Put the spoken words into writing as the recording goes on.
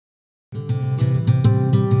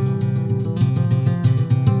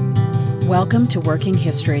Welcome to Working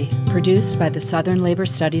History, produced by the Southern Labor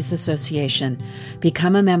Studies Association.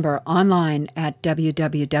 Become a member online at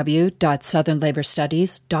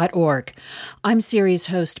www.southernlaborstudies.org. I'm series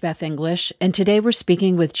host Beth English, and today we're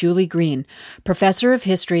speaking with Julie Green, professor of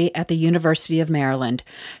history at the University of Maryland.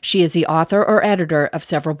 She is the author or editor of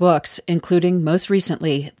several books, including, most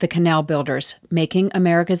recently, The Canal Builders, Making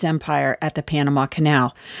America's Empire at the Panama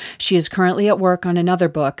Canal. She is currently at work on another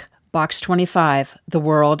book, Box 25, The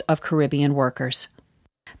World of Caribbean Workers.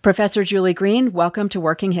 Professor Julie Green, welcome to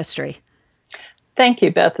Working History. Thank you,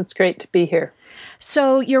 Beth. It's great to be here.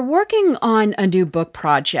 So you're working on a new book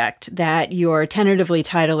project that you're tentatively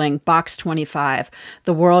titling Box 25,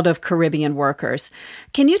 The World of Caribbean Workers.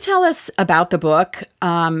 Can you tell us about the book?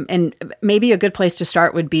 And maybe a good place to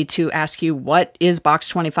start would be to ask you, what is Box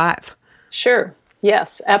 25? Sure.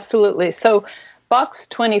 Yes, absolutely. So Box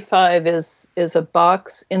 25 is a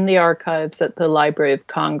box in the archives at the Library of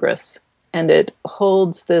Congress, and it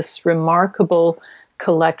holds this remarkable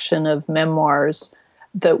collection of memoirs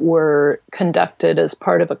that were conducted as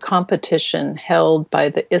part of a competition held by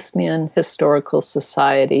the Isthmian Historical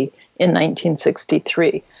Society in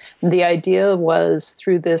 1963. And the idea was,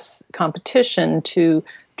 through this competition, to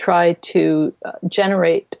try to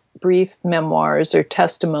generate brief memoirs or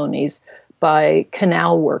testimonies by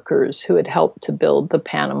canal workers who had helped to build the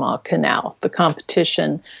Panama Canal. The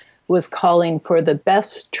competition was calling for the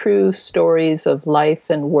best true stories of life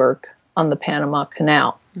and work on the Panama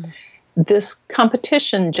Canal. Mm. This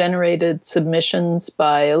competition generated submissions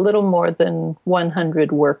by a little more than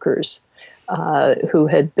 100 workers who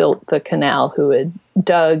had built the canal, who had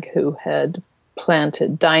dug, who had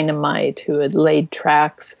planted dynamite, who had laid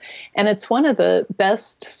tracks. And it's one of the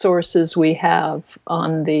best sources we have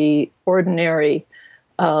on the ordinary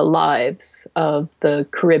lives of the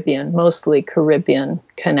Caribbean, mostly Caribbean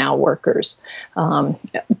canal workers.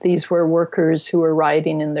 These were workers who were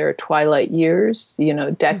writing in their twilight years,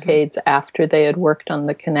 decades after they had worked on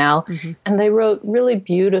the canal. Mm-hmm. And they wrote really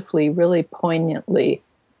beautifully, really poignantly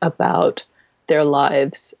about their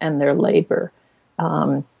lives and their labor.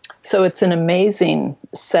 So it's an amazing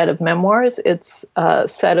set of memoirs. It's a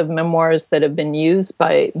set of memoirs that have been used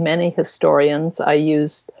by many historians. I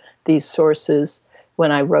used these sources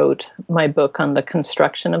when I wrote my book on the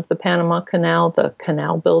construction of the Panama Canal, The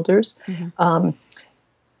Canal Builders. Mm-hmm.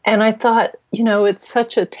 And I thought, it's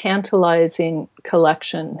such a tantalizing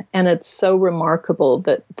collection, and it's so remarkable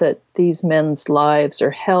that these men's lives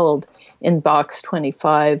are held in Box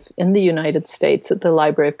 25 in the United States at the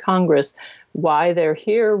Library of Congress. Why they're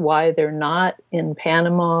here, why they're not in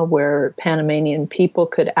Panama, where Panamanian people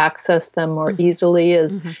could access them more easily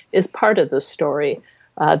is part of the story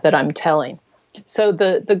that I'm telling. So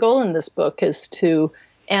the goal in this book is to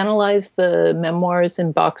analyze the memoirs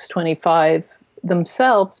in Box 25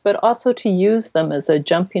 themselves, but also to use them as a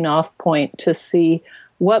jumping off point to see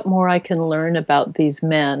what more I can learn about these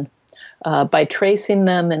men by tracing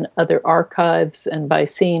them in other archives and by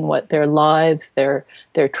seeing what their lives, their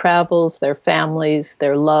travels, their families,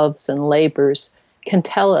 their loves and labors can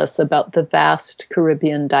tell us about the vast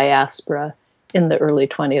Caribbean diaspora in the early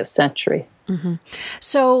 20th century. Mm-hmm.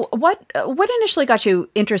 So what initially got you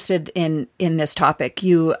interested in this topic?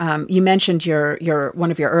 You mentioned your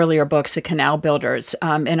one of your earlier books, The Canal Builders,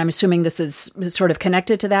 and I'm assuming this is sort of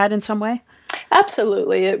connected to that in some way?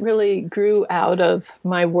 Absolutely. It really grew out of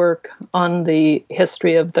my work on the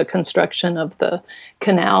history of the construction of the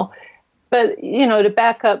canal. But, to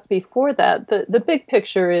back up before that, the big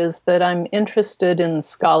picture is that I'm interested in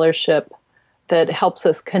scholarship that helps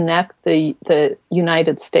us connect the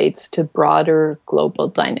United States to broader global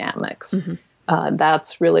dynamics. Mm-hmm.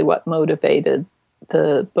 That's really what motivated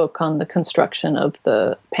the book on the construction of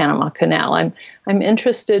the Panama Canal. I'm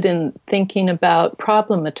interested in thinking about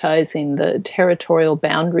problematizing the territorial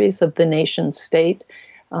boundaries of the nation state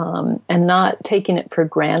and not taking it for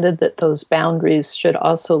granted that those boundaries should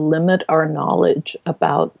also limit our knowledge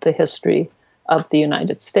about the history of the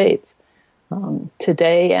United States.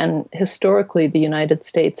 Today and historically, the United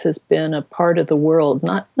States has been a part of the world,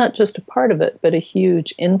 not just a part of it, but a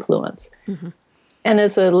huge influence. Mm-hmm. And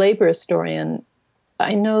as a labor historian,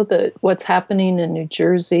 I know that what's happening in New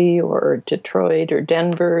Jersey or Detroit or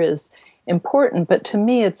Denver is important, but to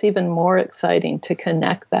me, it's even more exciting to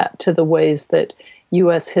connect that to the ways that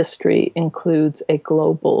U.S. history includes a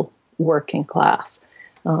global working class.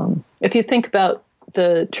 If you think about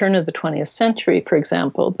the turn of the 20th century, for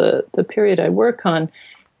example, the period I work on,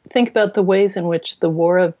 think about the ways in which the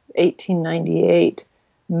War of 1898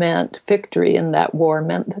 meant victory in that war,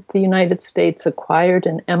 meant that the United States acquired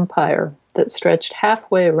an empire that stretched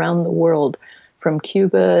halfway around the world from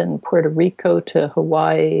Cuba and Puerto Rico to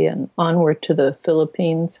Hawaii and onward to the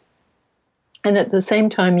Philippines. And at the same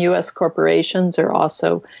time, U.S. corporations are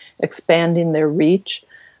also expanding their reach,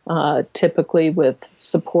 typically with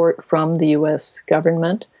support from the U.S.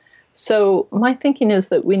 government. So my thinking is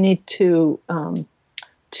that we need to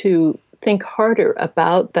think harder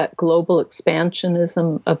about that global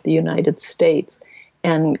expansionism of the United States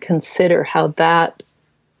and consider how that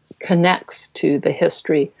connects to the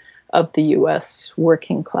history of the U.S.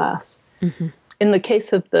 working class. Mm-hmm. In the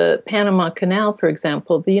case of the Panama Canal, for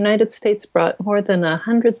example, the United States brought more than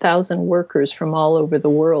 100,000 workers from all over the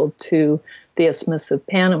world to the Isthmus of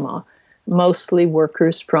Panama, mostly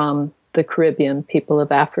workers from the Caribbean, people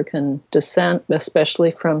of African descent,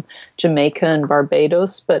 especially from Jamaica and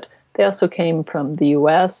Barbados, but they also came from the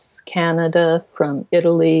U.S., Canada, from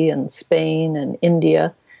Italy and Spain and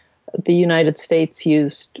India. The United States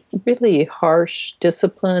used really harsh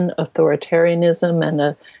discipline, authoritarianism, and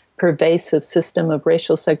a pervasive system of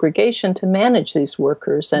racial segregation to manage these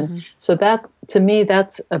workers. And so that, to me,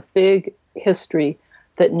 that's a big history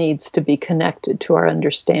that needs to be connected to our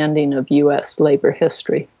understanding of U.S. labor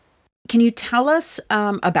history. Can you tell us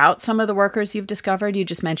about some of the workers you've discovered? You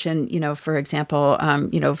just mentioned, for example,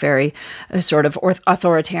 very sort of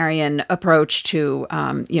authoritarian approach to,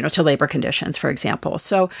 to labor conditions, for example.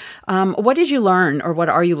 So what did you learn, or what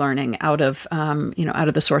are you learning out of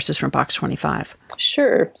the sources from Box 25?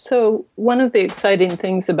 Sure. So one of the exciting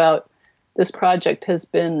things about this project has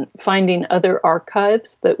been finding other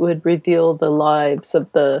archives that would reveal the lives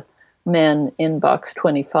of the men in Box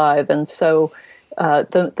 25. And so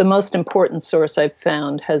the most important source I've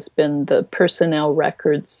found has been the personnel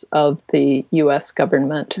records of the U.S.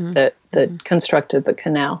 government that constructed the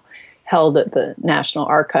canal, held at the National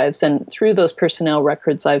Archives. And through those personnel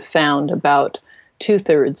records, I've found about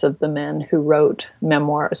 2/3 of the men who wrote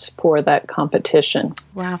memoirs for that competition.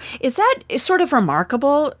 Wow. Is that sort of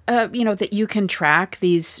remarkable, that you can track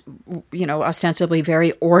these, ostensibly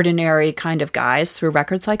very ordinary kind of guys through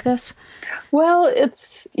records like this? Well,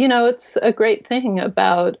 it's a great thing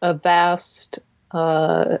about a vast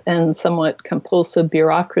and somewhat compulsive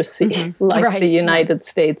bureaucracy like the United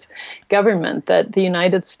States government, that the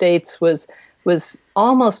United States was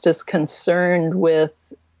almost as concerned with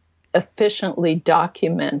efficiently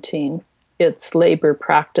documenting its labor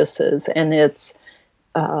practices and its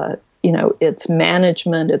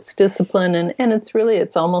management, its discipline, and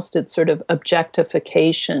it's almost its sort of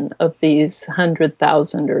objectification of these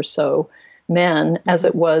 100,000 or so men as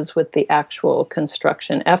it was with the actual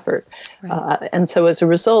construction effort. Right. And so as a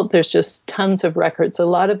result, there's just tons of records. A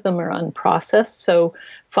lot of them are unprocessed. So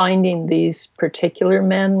finding these particular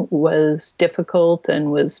men was difficult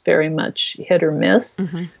and was very much hit or miss.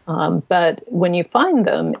 But when you find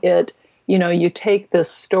them, you take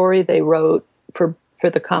this story they wrote for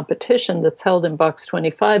the competition that's held in Box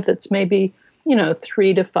 25 that's maybe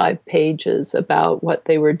 3 to 5 pages about what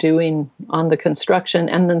they were doing on the construction,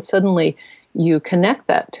 and then suddenly you connect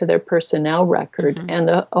that to their personnel record, and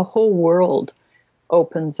a whole world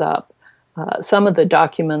opens up. Some of the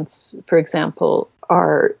documents, for example,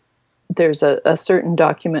 there's a certain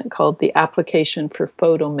document called the Application for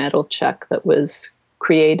Photo Metal Check that was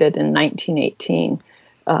created in 1918,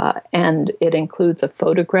 and it includes a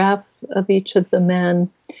photograph of each of the men,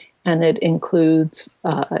 and it includes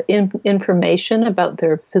information about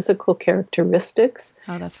their physical characteristics.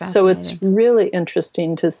 Oh, that's fascinating. So it's really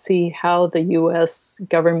interesting to see how the U.S.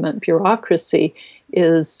 government bureaucracy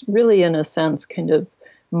is really, in a sense, kind of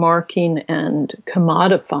marking and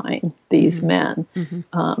commodifying these men.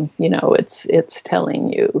 It's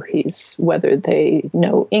telling you whether they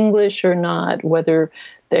know English or not, whether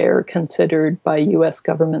they're considered by U.S.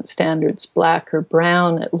 government standards black or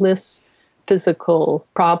brown. It lists physical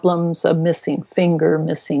problems, a missing finger,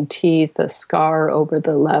 missing teeth, a scar over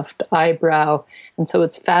the left eyebrow. And so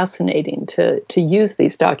it's fascinating to use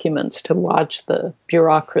these documents to watch the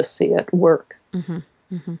bureaucracy at work.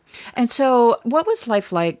 And so what was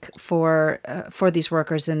life like for these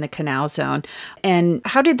workers in the Canal Zone? And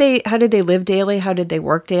how did they live daily? How did they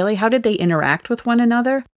work daily? How did they interact with one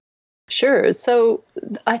another? Sure. So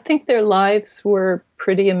I think their lives were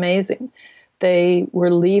pretty amazing. They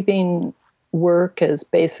were leaving work as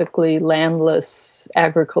basically landless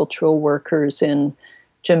agricultural workers in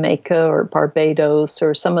Jamaica or Barbados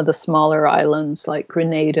or some of the smaller islands like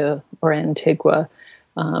Grenada or Antigua.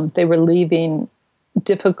 They were leaving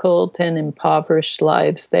difficult and impoverished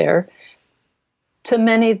lives there. To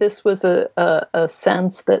many, this was a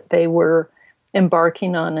sense that they were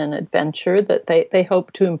embarking on an adventure, that they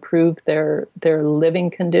hoped to improve their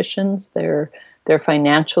living conditions, their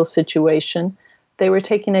financial situation. they were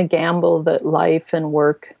taking a gamble that life and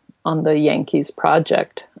work on the Yankees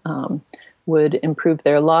project would improve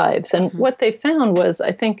their lives. And what they found was,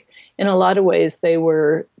 I think, in a lot of ways, they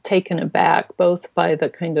were taken aback, both by the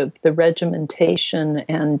kind of the regimentation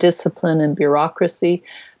and discipline and bureaucracy,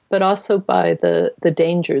 but also by the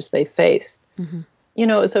dangers they faced. You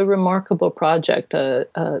know, it was a remarkable project.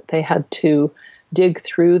 They had to dig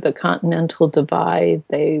through the Continental Divide.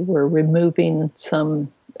 They were removing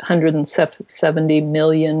some 170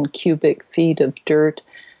 million cubic feet of dirt.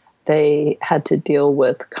 They had to deal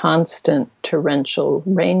with constant torrential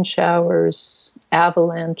rain showers,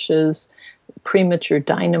 avalanches, premature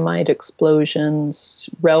dynamite explosions,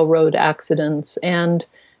 railroad accidents, and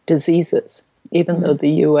diseases. Even though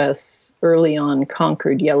the U.S. early on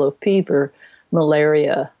conquered yellow fever,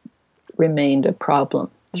 malaria remained a problem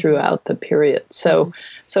throughout the period. So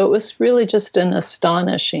it was really just an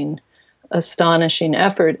astonishing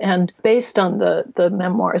effort. And based on the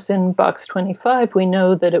memoirs in Box 25, we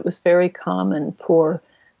know that it was very common for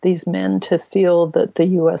these men to feel that the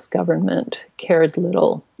U.S. government cared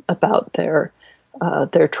little about their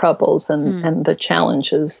troubles and the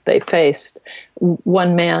challenges they faced.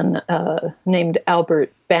 One man named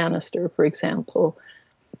Albert Bannister, for example,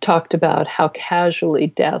 talked about how casually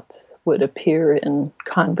death would appear in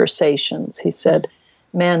conversations. He said,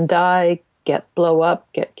 "Man die, blow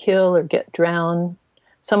up, get killed, or get drowned."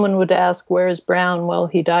 Someone would ask, "Where's Brown?" "Well,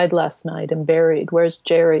 he died last night and buried." "Where's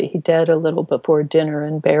Jerry?" "He dead a little before dinner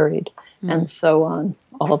and buried." And so on,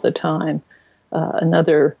 all the time.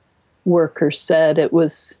 Another worker said it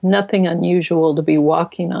was nothing unusual to be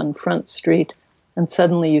walking on Front Street and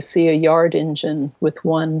suddenly you see a yard engine with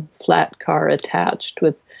one flat car attached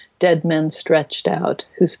with dead men stretched out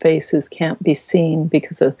whose faces can't be seen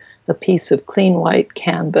because a piece of clean white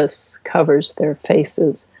canvas covers their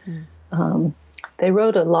faces. They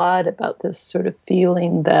wrote a lot about this sort of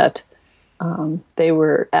feeling that they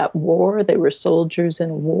were at war, they were soldiers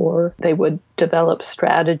in war. They would develop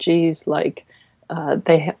strategies like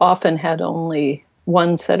they often had only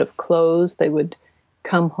one set of clothes. They would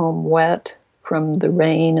come home wet from the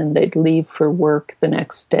rain and they'd leave for work the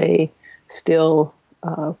next day still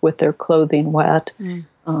with their clothing wet.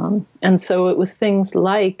 And so it was things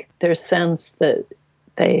like their sense that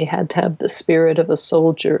they had to have the spirit of a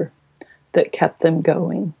soldier that kept them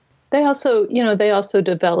going. They also,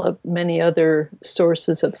 developed many other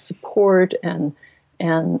sources of support and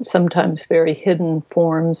sometimes very hidden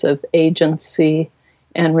forms of agency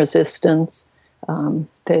and resistance.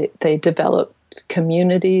 They developed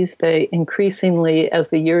communities. They increasingly, as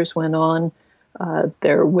the years went on,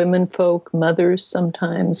 their womenfolk, mothers,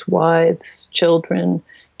 sometimes wives, children,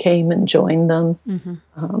 came and joined them.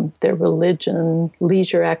 Their religion,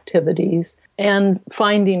 leisure activities, and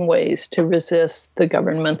finding ways to resist the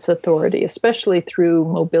government's authority, especially through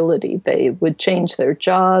mobility. They would change their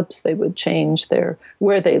jobs, they would change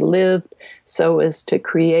where they lived so as to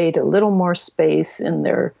create a little more space in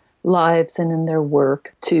their lives and in their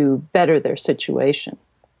work to better their situation.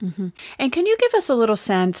 And can you give us a little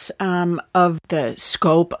sense of the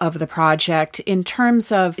scope of the project in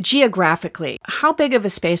terms of geographically? How big of a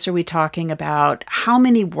space are we talking about? How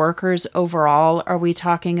many workers overall are we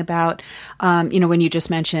talking about? When you just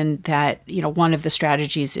mentioned that, one of the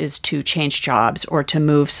strategies is to change jobs or to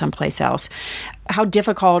move someplace else. How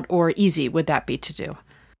difficult or easy would that be to do?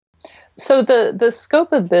 So the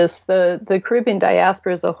scope of this, the Caribbean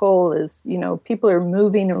diaspora as a whole is, people are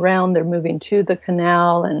moving around. They're moving to the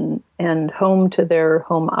canal and home to their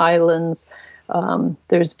home islands.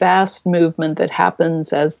 There's vast movement that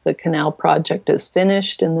happens as the canal project is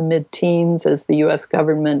finished in the mid-teens, as the U.S.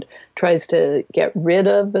 government tries to get rid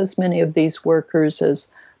of as many of these workers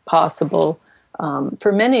as possible.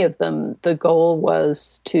 For many of them, the goal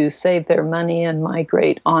was to save their money and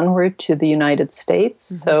migrate onward to the United States.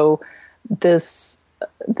 So this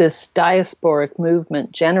diasporic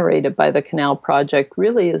movement generated by the Canal Project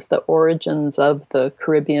really is the origins of the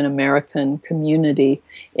Caribbean American community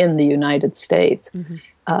in the United States.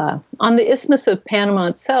 On the Isthmus of Panama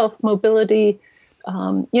itself, mobility,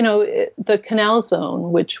 the Canal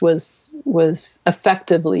Zone, which was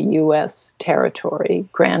effectively U.S. territory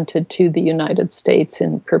granted to the United States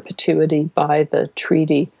in perpetuity by the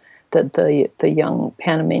treaty that the young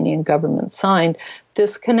Panamanian government signed.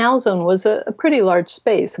 This canal zone was a pretty large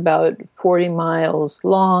space, about 40 miles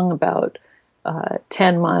long, about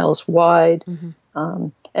 10 miles wide.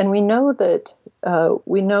 And we know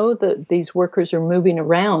that these workers are moving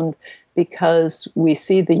around because we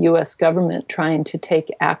see the U.S. government trying to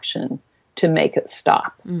take action to make it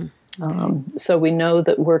stop. So we know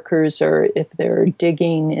that workers are, if they're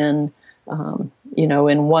digging in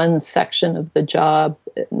In one section of the job,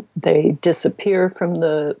 they disappear from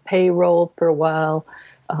the payroll for a while.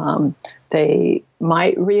 They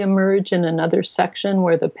might reemerge in another section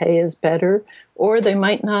where the pay is better, or they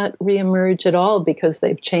might not reemerge at all because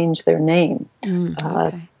they've changed their name.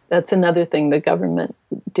 Okay. That's another thing the government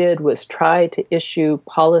did, was try to issue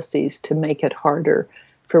policies to make it harder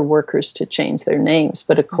for workers to change their names.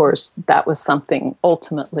 But of course, that was something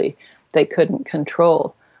ultimately they couldn't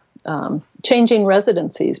control. Changing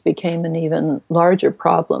residencies became an even larger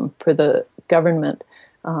problem for the government.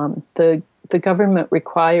 The government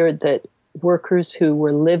required that workers who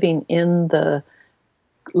were living in the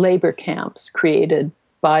labor camps created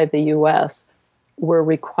by the U.S. were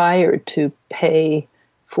required to pay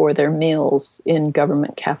for their meals in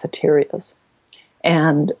government cafeterias.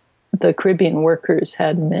 And the Caribbean workers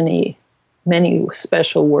had many, many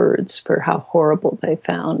special words for how horrible they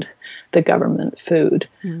found the government food.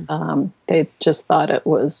 They just thought it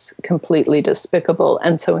was completely despicable.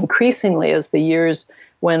 And so increasingly, as the years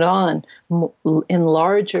went on, in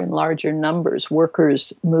larger and larger numbers,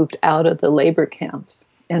 workers moved out of the labor camps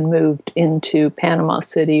and moved into Panama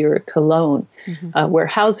City or Cologne, where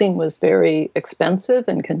housing was very expensive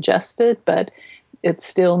and congested, but it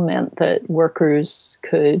still meant that workers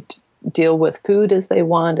could deal with food as they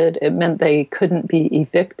wanted. It meant they couldn't be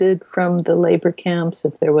evicted from the labor camps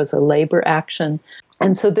if there was a labor action.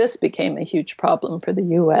 And so this became a huge problem for the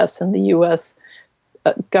U.S., and the U.S.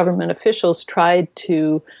 Government officials tried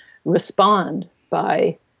to respond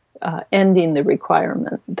by ending the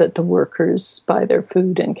requirement that the workers buy their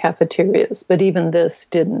food in cafeterias. But even this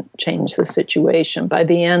didn't change the situation. By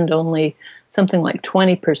the end, only something like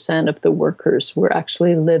 20% of the workers were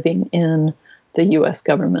actually living in the U.S.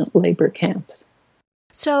 government labor camps.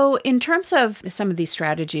 So in terms of some of these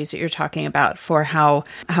strategies that you're talking about for how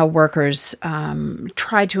workers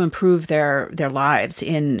try to improve their lives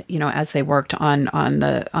in, as they worked on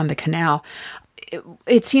the canal,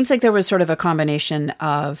 it seems like there was sort of a combination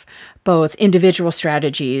of both individual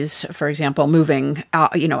strategies, for example, moving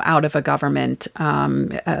out of a government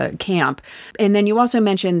camp. And then you also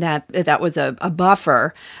mentioned that was a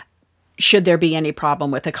buffer should there be any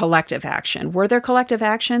problem with a collective action. Were there collective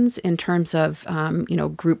actions in terms of,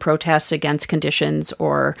 group protests against conditions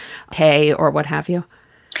or pay or what have you?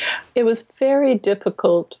 It was very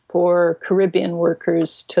difficult for Caribbean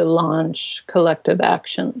workers to launch collective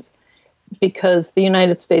actions because the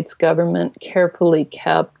United States government carefully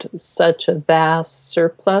kept such a vast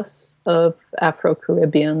surplus of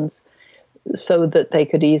Afro-Caribbeans so that they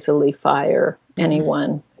could easily fire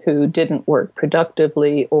anyone who didn't work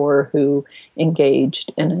productively or who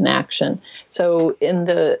engaged in an action. So in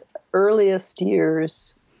the earliest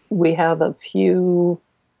years, we have a few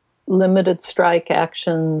limited strike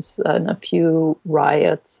actions and a few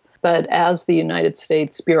riots. But as the United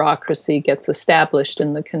States bureaucracy gets established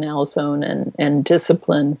in the Canal Zone and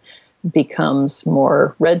discipline becomes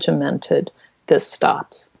more regimented, this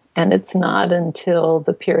stops. And it's not until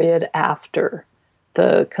the period after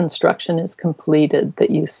the construction is completed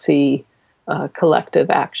that you see collective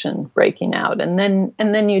action breaking out. And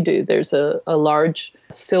then you do. There's a large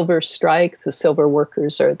silver strike. The silver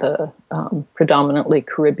workers are the predominantly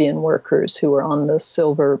Caribbean workers who are on the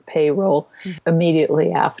silver payroll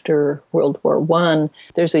immediately after World War I.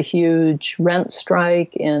 There's a huge rent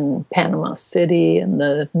strike in Panama City in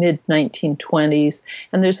the mid-1920s.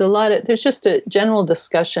 And there's just a general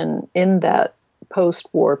discussion in that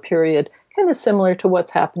post-war period, kind of similar to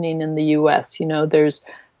what's happening in the U.S. There's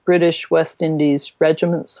British West Indies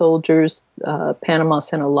regiment soldiers. Panama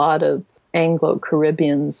sent a lot of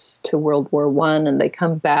Anglo-Caribbeans to World War I, and they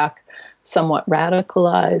come back somewhat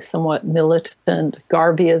radicalized, somewhat militant.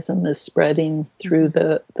 Garveyism is spreading through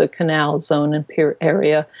the Canal Zone and Pier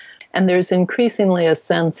area. And there's increasingly a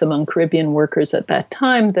sense among Caribbean workers at that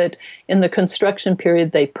time that in the construction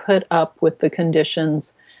period, they put up with the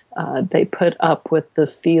conditions, they put up with the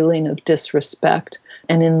feeling of disrespect.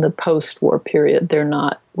 And in the post-war period, they're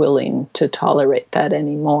not willing to tolerate that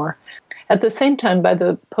anymore. At the same time, by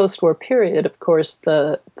the post-war period, of course,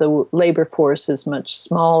 the labor force is much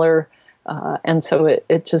smaller. And so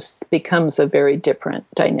it just becomes a very different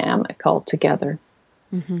dynamic altogether.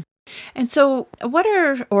 Mm-hmm. And so what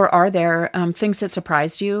are there things that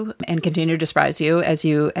surprised you and continue to surprise you as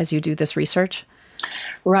you do this research?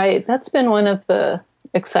 Right. That's been one of the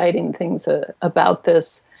exciting things about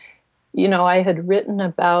this. I had written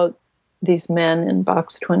about these men in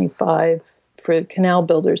Box 25 for canal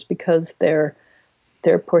builders because they're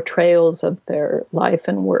their portrayals of their life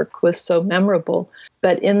and work was so memorable.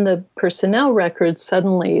 But in the personnel records,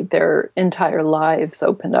 suddenly their entire lives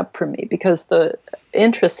opened up for me, because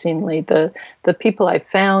interestingly, the people I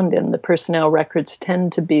found in the personnel records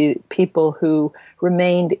tend to be people who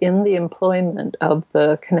remained in the employment of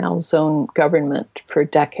the Canal Zone government for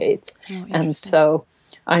decades. And so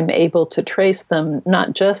I'm able to trace them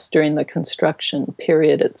not just during the construction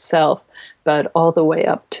period itself, but all the way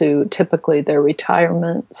up to typically their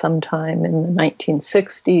retirement sometime in the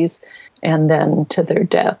 1960s, and then to their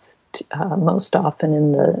death, most often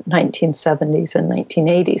in the 1970s and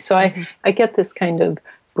 1980s. So I get this kind of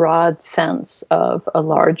broad sense of a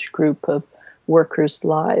large group of workers'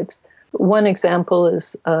 lives. One example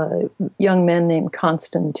is a young man named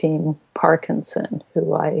Constantine Parkinson,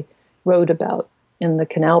 who I wrote about in The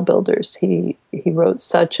Canal Builders. He wrote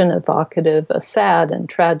such an evocative, a sad and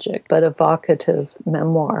tragic, but evocative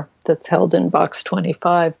memoir that's held in Box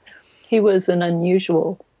 25. He was an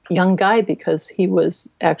unusual young guy because he was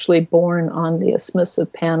actually born on the Isthmus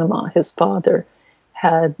of Panama. His father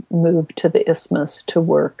had moved to the Isthmus to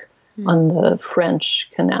work on the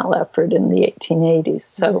French canal effort in the 1880s.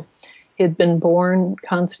 So he had been born,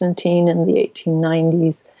 Constantine, in the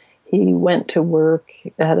 1890s. He went to work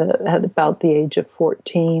at about the age of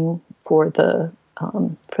 14 for the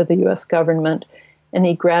U.S. government, and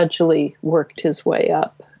he gradually worked his way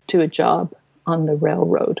up to a job on the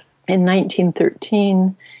railroad. In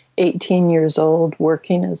 1913, 18 years old,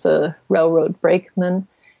 working as a railroad brakeman,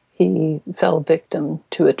 he fell victim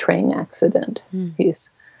to a train accident.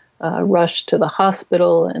 He's rushed to the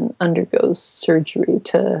hospital and undergoes surgery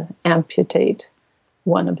to amputate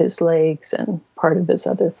one of his legs and part of his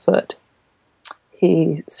other foot.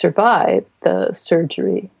 He survived the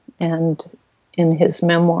surgery, and in his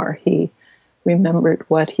memoir, he remembered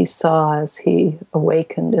what he saw as he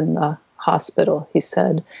awakened in the hospital. He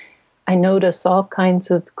said, "I notice all kinds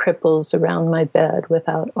of cripples around my bed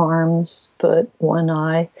without arms, foot, one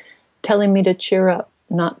eye, telling me to cheer up,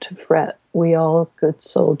 not to fret. We all good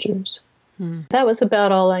soldiers." That was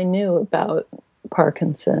about all I knew about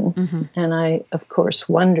Parkinson. And I, of course,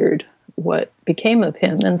 wondered what became of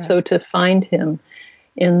him. And so to find him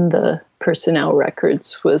in the personnel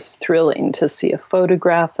records was thrilling, to see a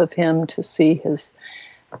photograph of him, to see his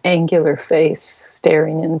angular face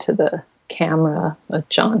staring into the camera, a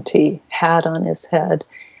jaunty hat on his head.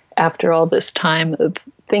 After all this time of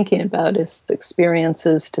thinking about his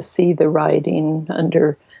experiences, to see the writing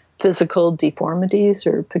under physical deformities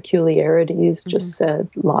or peculiarities just said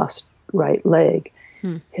lost right leg.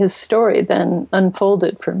 His story then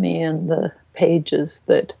unfolded for me in the pages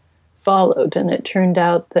that followed, and it turned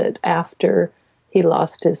out that after he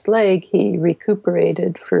lost his leg, he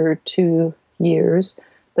recuperated for 2 years,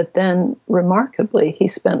 but then remarkably, he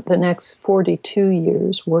spent the next 42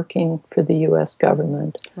 years working for the U.S.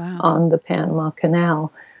 government on the Panama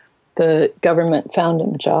Canal. The government found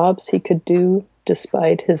him jobs he could do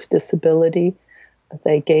despite his disability.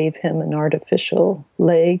 They gave him an artificial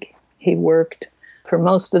leg. He worked for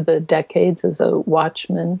most of the decades as a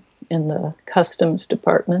watchman in the Customs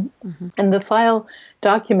Department. And the file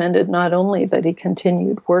documented not only that he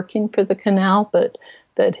continued working for the canal, but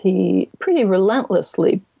that he pretty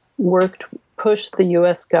relentlessly pushed the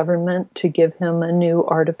U.S. government to give him a new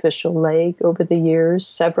artificial leg over the years,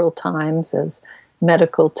 several times as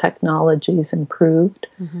medical technologies improved.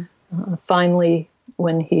 Finally,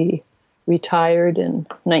 when he retired in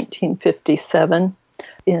 1957,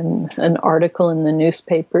 in an article in the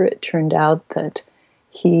newspaper, it turned out that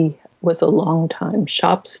he was a longtime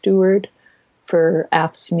shop steward for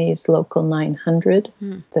AFSCME's Local 900,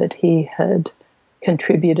 that he had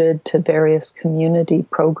contributed to various community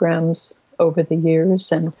programs over the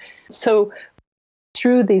years. And so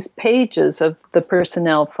through these pages of the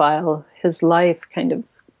personnel file, his life kind of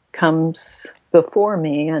comes before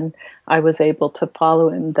me, and I was able to follow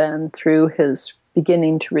him then through his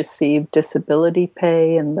beginning to receive disability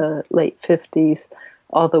pay in the late 50s,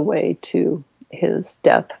 all the way to his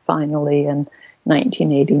death finally in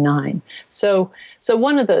 1989. So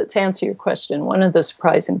to answer your question, one of the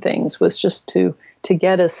surprising things was just to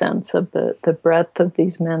get a sense of the breadth of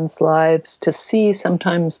these men's lives, to see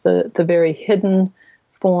sometimes the very hidden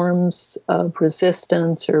forms of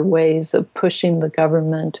resistance or ways of pushing the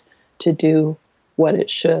government to do what it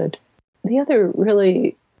should. The other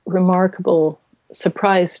really remarkable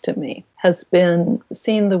surprise to me has been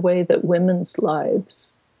seeing the way that women's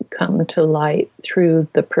lives come to light through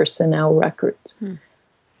the personnel records.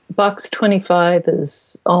 Box 25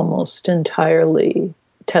 is almost entirely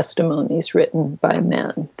testimonies written by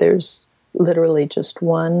men. There's literally just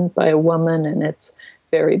one by a woman, and it's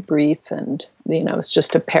very brief and, it's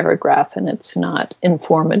just a paragraph and it's not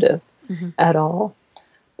informative at all.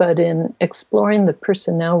 But in exploring the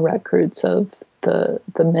personnel records of the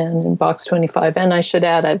men in Box 25, and I should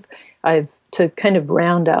add, I've to kind of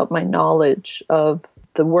round out my knowledge of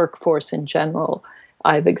the workforce in general,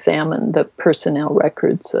 I've examined the personnel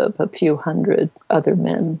records of a few hundred other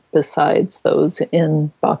men besides those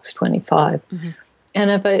in Box 25. And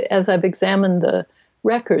as I've examined the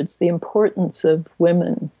records, the importance of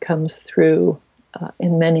women comes through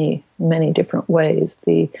in many, many different ways.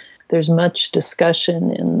 There's much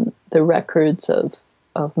discussion in the records of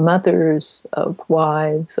mothers, of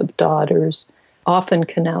wives, of daughters. Often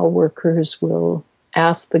canal workers will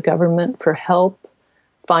ask the government for help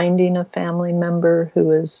finding a family member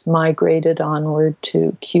who has migrated onward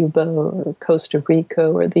to Cuba or Costa Rica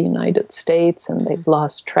or the United States, and they've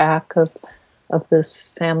lost track of this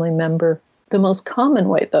family member. The most common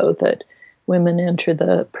way, though, that women enter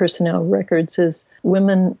the personnel records is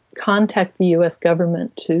women contact the U.S.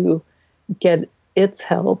 government to get its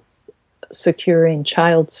help securing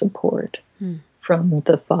child support from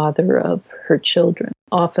the father of her children.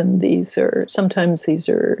 Sometimes these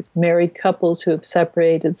are married couples who have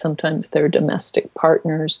separated, sometimes they're domestic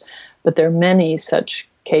partners, but there are many such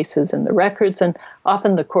cases in the records, and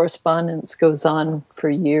often the correspondence goes on for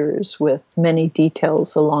years with many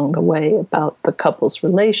details along the way about the couple's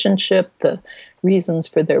relationship, the reasons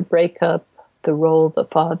for their breakup, the role the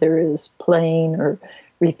father is playing or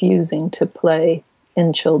refusing to play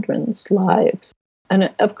in children's lives.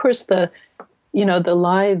 And of course, the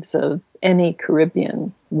lives of any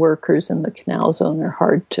Caribbean workers in the Canal Zone are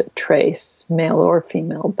hard to trace, male or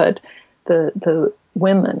female, but the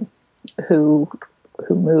women who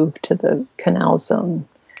move to the Canal Zone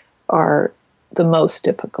are the most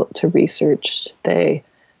difficult to research. They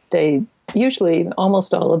usually,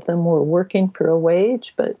 almost all of them were working for a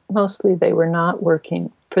wage, but mostly they were not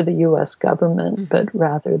working for the U.S. government, but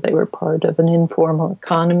rather they were part of an informal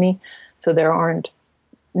economy. So there aren't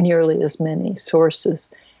nearly as many sources.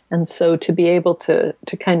 And so to be able to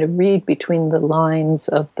kind of read between the lines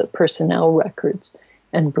of the personnel records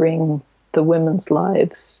and bring the women's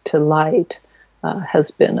lives to light has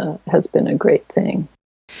been a great thing.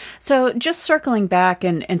 So just circling back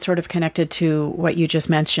and sort of connected to what you just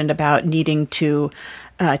mentioned about needing to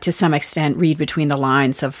some extent read between the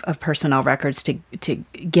lines of personnel records to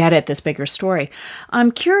get at this bigger story.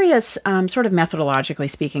 I'm curious, sort of methodologically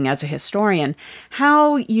speaking, as a historian,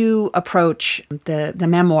 how you approach the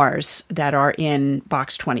memoirs that are in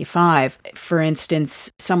Box 25. For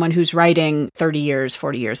instance, someone who's writing 30 years,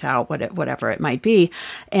 40 years out, whatever it might be,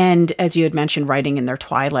 and as you had mentioned, writing in their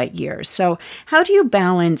twilight years. So how do you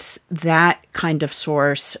balance that kind of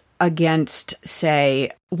source against,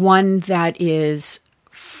 say, one that is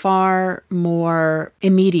far more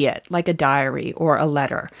immediate, like a diary or a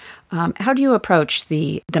letter? How do you approach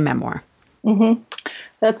the memoir?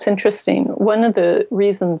 That's interesting. One of the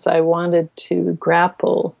reasons I wanted to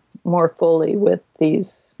grapple more fully with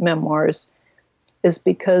these memoirs is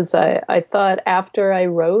because I thought after I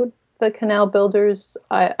wrote The Canal Builders,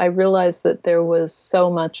 I realized that there was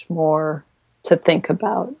so much more to think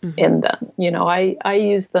about in them. I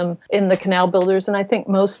use them in The Canal Builders, and I think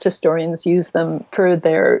most historians use them for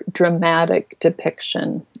their dramatic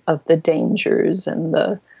depiction of the dangers and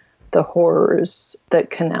the horrors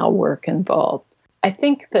that canal work involved. I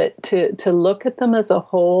think that to look at them as a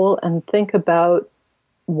whole and think about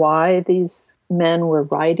why these men were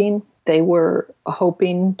writing, they were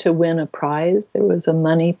hoping to win a prize. There was a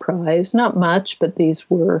money prize, not much, but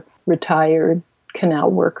these were retired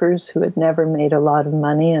canal workers who had never made a lot of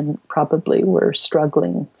money and probably were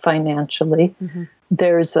struggling financially.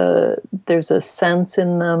 There's a sense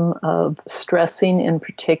in them of stressing, in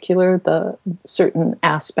particular, the certain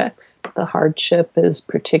aspects. The hardship is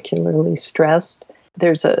particularly stressed.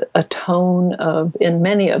 There's a tone of, in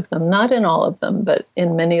many of them, not in all of them, but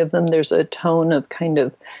in many of them, there's a tone of kind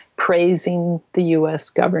of praising the U.S.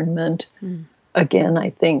 government. Again,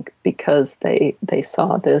 I think because they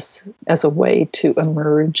saw this as a way to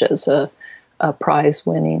emerge as a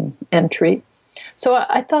prize-winning entry. So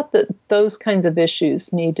I thought that those kinds of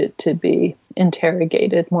issues needed to be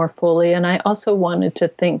interrogated more fully. And I also wanted to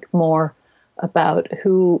think more about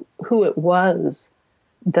who it was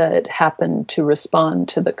that happened to respond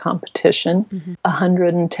to the competition.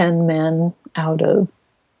 110 men out of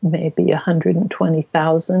maybe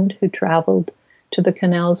 120,000 who traveled to the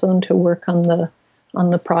Canal Zone to work on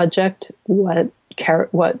the project. What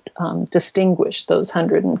distinguished those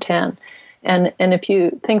 110? And if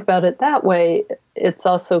you think about it that way, it's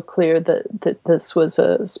also clear that this was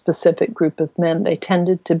a specific group of men. They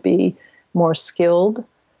tended to be more skilled.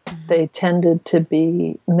 They tended to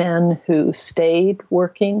be men who stayed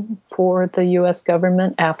working for the U.S.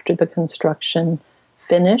 government after the construction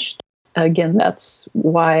finished. Again, that's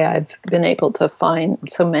why I've been able to find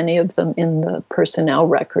so many of them in the personnel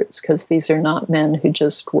records, because these are not men who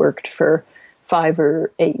just worked for 5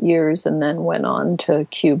 or 8 years and then went on to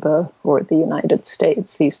Cuba or the United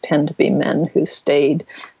States. These tend to be men who stayed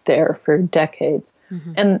there for decades.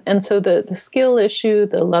 And so the skill issue,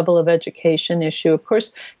 the level of education issue, of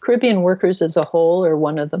course, Caribbean workers as a whole are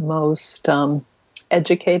one of the most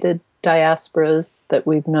educated diasporas that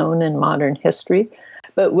we've known in modern history.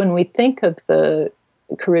 But when we think of the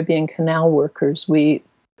Caribbean canal workers, we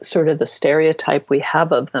sort of the stereotype we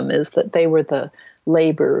have of them is that they were the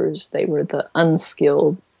laborers, they were the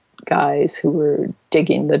unskilled guys who were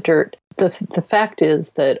digging the dirt. The fact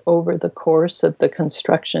is that over the course of the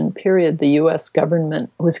construction period, the U.S.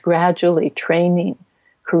 government was gradually training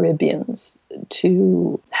Caribbeans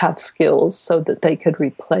to have skills so that they could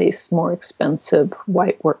replace more expensive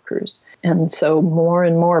white workers. And so more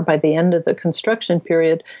and more, by the end of the construction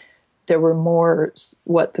period, there were more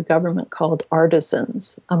what the government called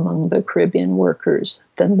artisans among the Caribbean workers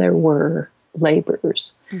than there were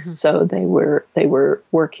laborers. So they were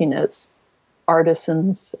working as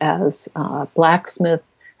artisans, as blacksmith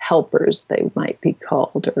helpers, they might be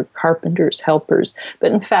called, or carpenters helpers.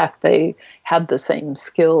 But in fact, they had the same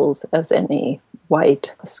skills as any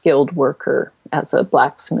white skilled worker, as a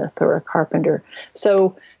blacksmith or a carpenter.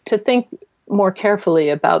 So to think more carefully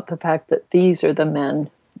about the fact that these are the men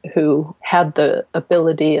who had the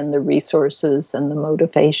ability and the resources and the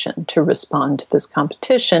motivation to respond to this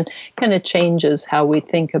competition kind of changes how we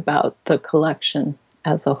think about the collection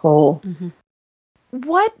as a whole.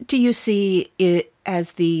 What do you see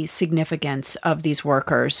as the significance of these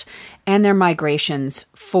workers and their migrations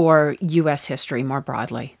for U.S. history more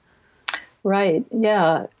broadly? Right,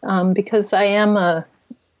 yeah, because I am a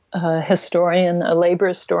historian, a labor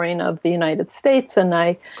historian of the United States, and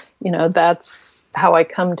that's how I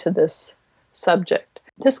come to this subject.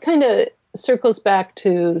 This kind of circles back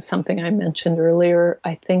to something I mentioned earlier.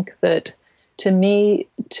 I think that, to me,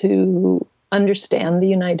 to understand the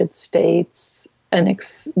United States,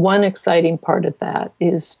 one exciting part of that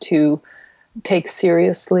is to take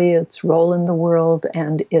seriously its role in the world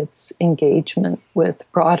and its engagement with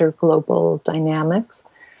broader global dynamics.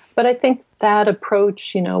 But I think that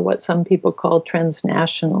approach, what some people call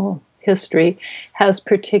transnational history, has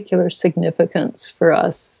particular significance for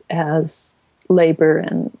us as labor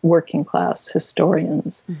and working class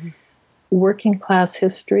historians. Working class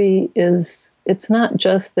history it's not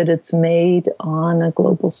just that it's made on a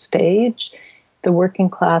global stage. The working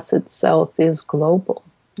class itself is global.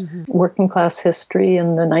 Working class history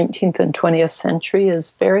in the 19th and 20th century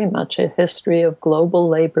is very much a history of global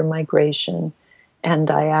labor migration and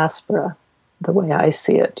diaspora, the way I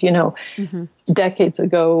see it. Decades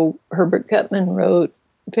ago, Herbert Gutman wrote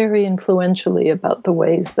very influentially about the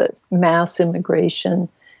ways that mass immigration,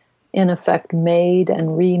 in effect, made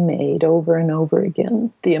and remade over and over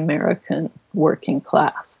again the American working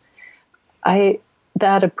class.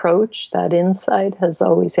 That approach, that insight has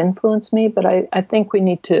always influenced me, but I think we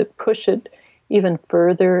need to push it even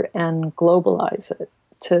further and globalize it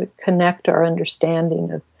to connect our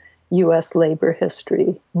understanding of U.S. labor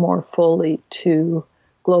history more fully to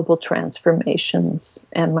global transformations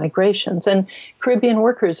and migrations. And Caribbean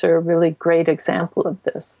workers are a really great example of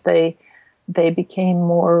this. They became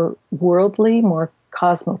more worldly, more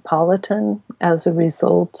cosmopolitan as a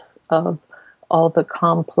result of all the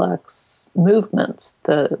complex movements,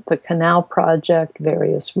 the canal project,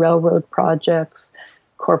 various railroad projects,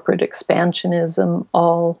 corporate expansionism,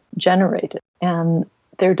 all generated. And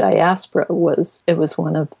their diaspora was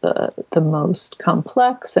one of the most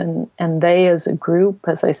complex, and they as a group,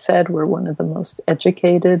 as I said, were one of the most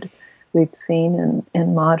educated we've seen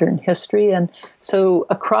in modern history. And so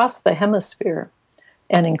across the hemisphere,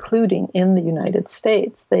 and including in the United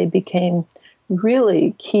States, they became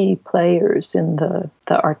really key players in the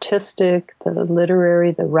artistic, the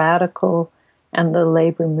literary, the radical, and the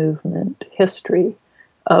labor movement history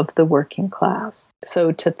of the working class.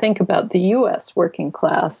 So to think about the U.S. working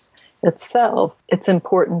class itself, it's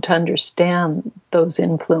important to understand those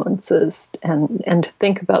influences and to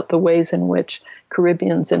think about the ways in which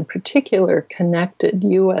Caribbeans in particular connected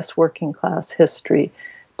U.S. working class history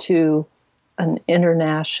to an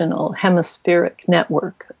international hemispheric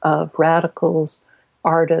network of radicals,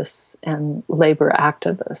 artists, and labor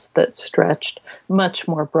activists that stretched much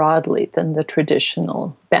more broadly than the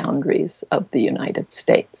traditional boundaries of the United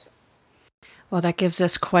States. Well, that gives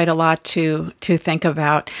us quite a lot to think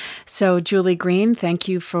about. So, Julie Green, thank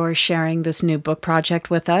you for sharing this new book project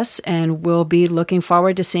with us, and we'll be looking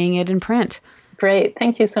forward to seeing it in print. Great.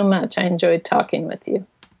 Thank you so much. I enjoyed talking with you.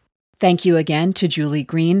 Thank you again to Julie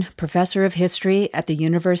Green, Professor of History at the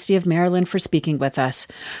University of Maryland, for speaking with us.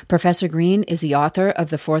 Professor Green is the author of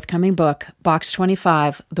the forthcoming book, Box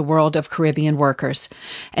 25, The World of Caribbean Workers.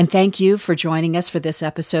 And thank you for joining us for this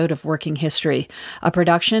episode of Working History, a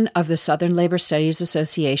production of the Southern Labor Studies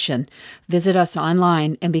Association. Visit us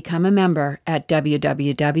online and become a member at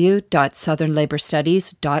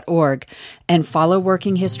www.southernlaborstudies.org and follow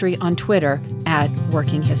Working History on Twitter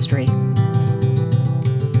 @Working History.